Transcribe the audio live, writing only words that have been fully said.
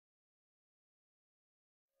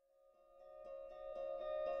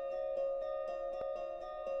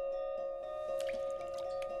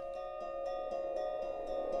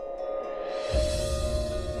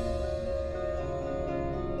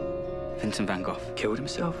Vincent van Gogh killed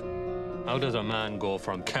himself. How does a man go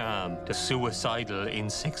from calm to suicidal in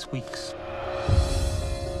 6 weeks?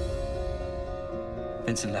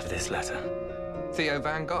 Vincent left this letter. Theo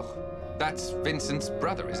van Gogh. That's Vincent's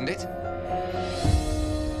brother, isn't it?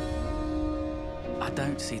 I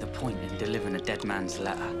don't see the point in delivering a dead man's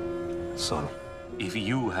letter. Son, if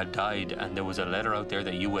you had died and there was a letter out there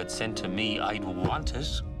that you had sent to me, I'd want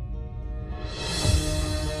it.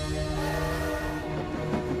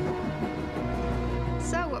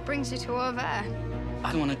 So, what brings you to over there?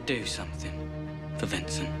 I want to do something for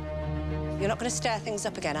Vincent. You're not going to stir things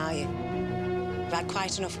up again, are you? You've had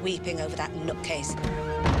quite enough weeping over that nutcase.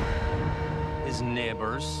 His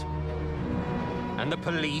neighbours and the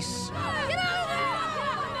police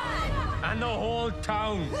and the whole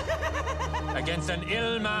town against an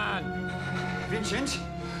ill man. Vincent,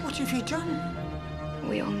 what have you done?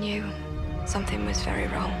 We all knew something was very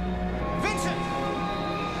wrong. Vincent!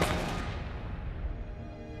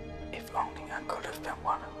 If only I could have been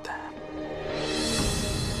one of them.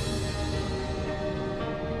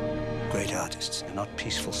 Great artists are not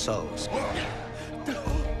peaceful souls.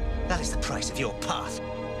 That is the price of your path.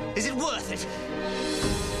 Is it worth it?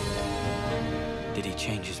 Did he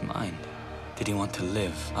change his mind? Did he want to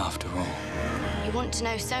live after all? You want to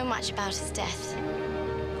know so much about his death.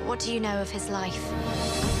 But what do you know of his life?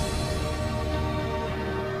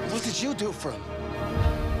 What did you do for him?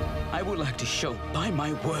 I would like to show by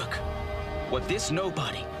my work what this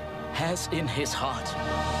nobody has in his heart.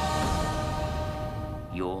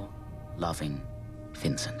 Your loving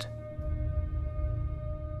Vincent.